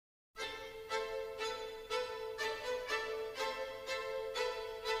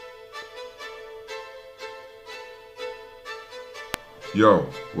Yo,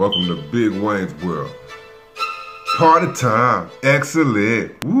 welcome to Big Wayne's World. Party time,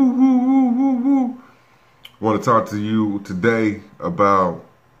 excellent. Woo, woo, woo, woo, woo. I want to talk to you today about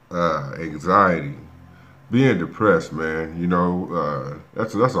anxiety, being depressed, man. You know,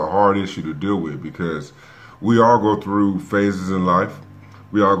 that's a hard issue to deal with because we all go through phases in life.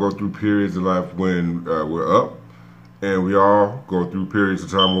 We all go through periods in life when we're up, and we all go through periods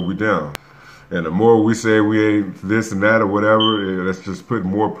of time when we're down. And the more we say we ain't this and that or whatever, that's just putting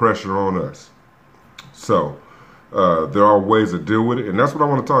more pressure on us. So there are ways to deal with it, and that's what I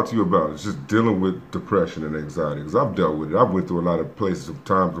want to talk to you about. It's just dealing with depression and anxiety, because I've dealt with it. I've went through a lot of places of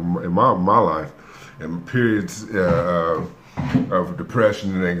times in my life and periods of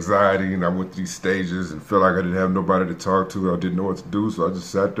depression and anxiety, and I went through these stages and felt like I didn't have nobody to talk to. I didn't know what to do, so I just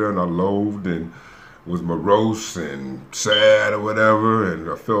sat there and I loathed and was morose and sad or whatever, and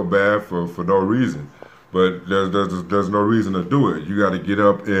I felt bad for no reason. But there's no reason to do it. You got to get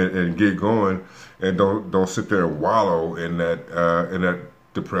up and get going, and don't sit there and wallow in that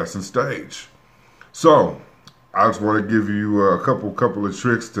depressing stage. So I just want to give you a couple of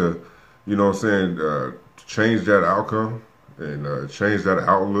tricks to, you know what I'm saying, change that outcome and change that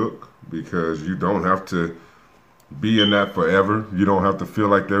outlook, because you don't have to be in that forever. You don't have to feel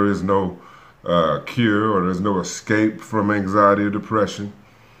like there is no cure or there's no escape from anxiety or depression.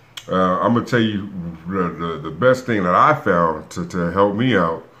 I'm gonna tell you the best thing that I found to help me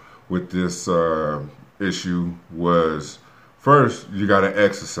out with this issue was, first, you gotta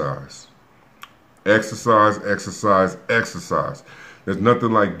exercise. Exercise. There's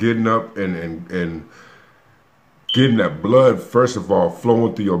nothing like getting up and getting that blood, first of all,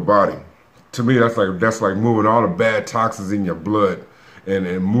 flowing through your body. To me, that's like moving all the bad toxins in your blood and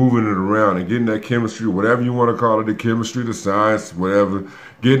moving it around and getting that chemistry, whatever you want to call it, the chemistry, the science, whatever,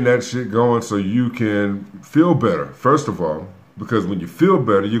 getting that shit going so you can feel better, first of all, because when you feel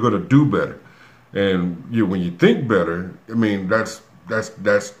better, you're going to do better. And when you think better, I mean, that's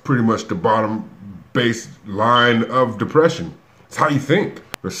pretty much the bottom base line of depression. It's how you think.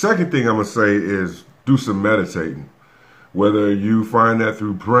 The second thing I'm going to say is do some meditating. Whether you find that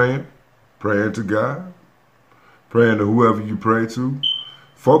through praying to God, praying to whoever you pray to.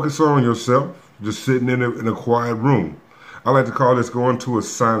 Focus on yourself, just sitting in a quiet room. I like to call this going to a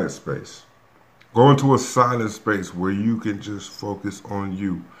silent space. Go into a silent space where you can just focus on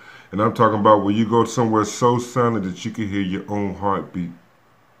you. And I'm talking about where you go somewhere so silent that you can hear your own heartbeat,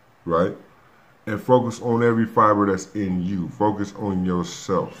 right? And focus on every fiber that's in you. Focus on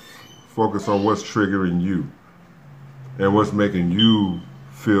yourself. Focus on what's triggering you and what's making you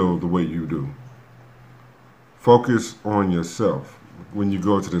feel the way you do. Focus on yourself when you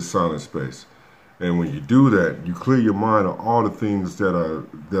go to the silent space. And when you do that, you clear your mind of all the things that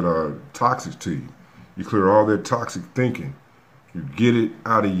are toxic to you. You clear all that toxic thinking. You get it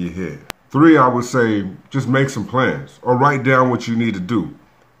out of your head. 3, I would say, just make some plans or write down what you need to do.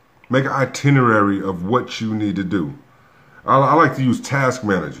 Make an itinerary of what you need to do. I like to use Task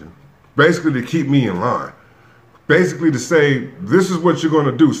Manager, basically to keep me in line. Basically to say, this is what you're going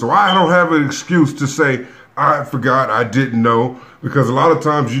to do. So I don't have an excuse to say, I forgot, I didn't know, because a lot of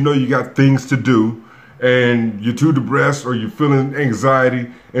times you got things to do and you're too depressed or you're feeling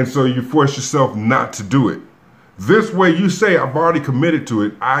anxiety, and so you force yourself not to do it. This way you say, I've already committed to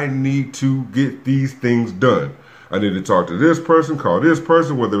it. I need to get these things done. I need to talk to this person, call this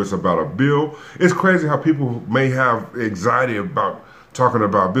person, whether it's about a bill. It's crazy how people may have anxiety about talking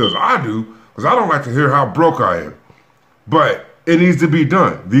about bills. I do, because I don't like to hear how broke I am. But it needs to be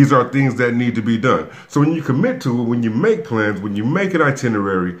done. These are things that need to be done. So when you commit to it, when you make plans, when you make an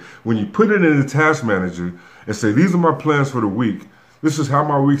itinerary, when you put it in the Task Manager and say, these are my plans for the week, this is how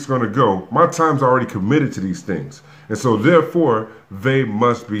my week's going to go, my time's already committed to these things. And so therefore, they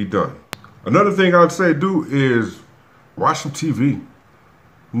must be done. Another thing I'd say do is watch some TV.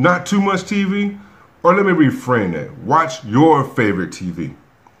 Not too much TV, or let me reframe that. Watch your favorite TV.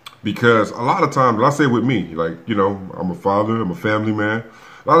 Because a lot of times, I say with me, like, I'm a father, I'm a family man.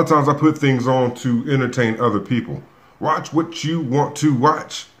 A lot of times I put things on to entertain other people. Watch what you want to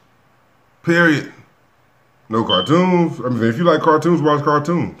watch. Period. No cartoons. I mean, if you like cartoons, watch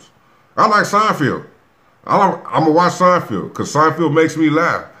cartoons. I like Seinfeld. I'm going to watch Seinfeld because Seinfeld makes me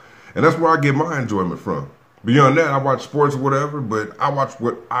laugh. And that's where I get my enjoyment from. Beyond that, I watch sports or whatever, but I watch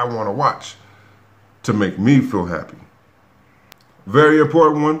what I want to watch to make me feel happy. Very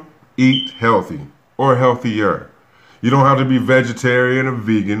important one. Eat healthy or healthier. You don't have to be vegetarian or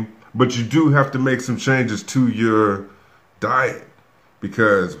vegan, but you do have to make some changes to your diet,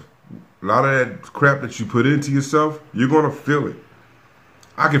 because a lot of that crap that you put into yourself, you're going to feel it.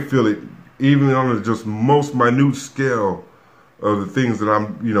 I can feel it even on the just most minute scale of the things that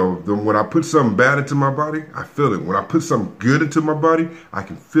I'm, when I put something bad into my body, I feel it. When I put something good into my body, I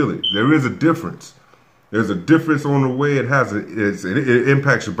can feel it. There is a difference. There's a difference on the way it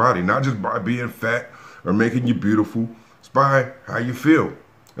impacts your body, not just by being fat or making you beautiful. It's by how you feel.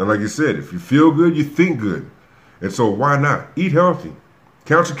 And like you said, if you feel good, you think good. And so why not? Eat healthy.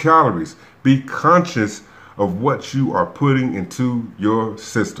 Count your calories. Be conscious of what you are putting into your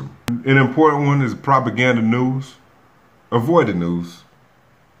system. An important one is propaganda news. Avoid the news.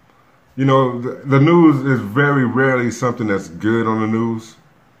 The news is very rarely something that's good on the news.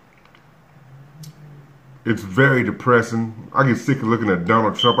 It's very depressing. I get sick of looking at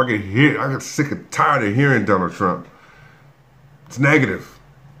Donald Trump. I get sick and tired of hearing Donald Trump. It's negative.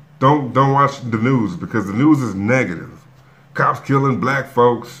 Don't watch the news because the news is negative. Cops killing black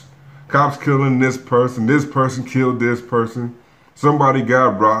folks. Cops killing this person killed this person. Somebody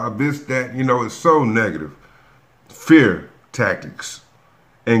got robbed, this, that, it's so negative. Fear tactics,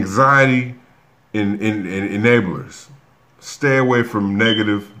 anxiety enablers. Stay away from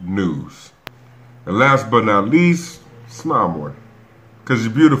negative news. And last but not least, smile more. Because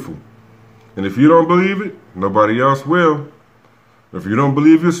you're beautiful. And if you don't believe it, nobody else will. If you don't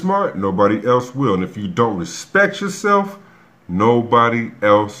believe you're smart, nobody else will. And if you don't respect yourself, nobody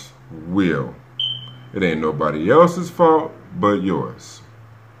else will. It ain't nobody else's fault but yours.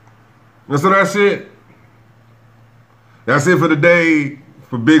 And so that's it. That's it for today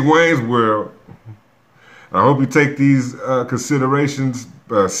for Big Wayne's World. I hope you take these considerations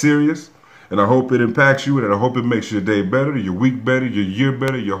serious. And I hope it impacts you, and I hope it makes your day better, your week better, your year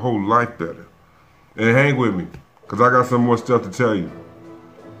better, your whole life better. And hang with me, because I got some more stuff to tell you.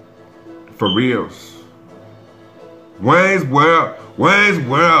 For reals. Wayne's World,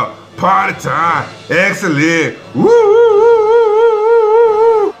 party time, excellent. Woo!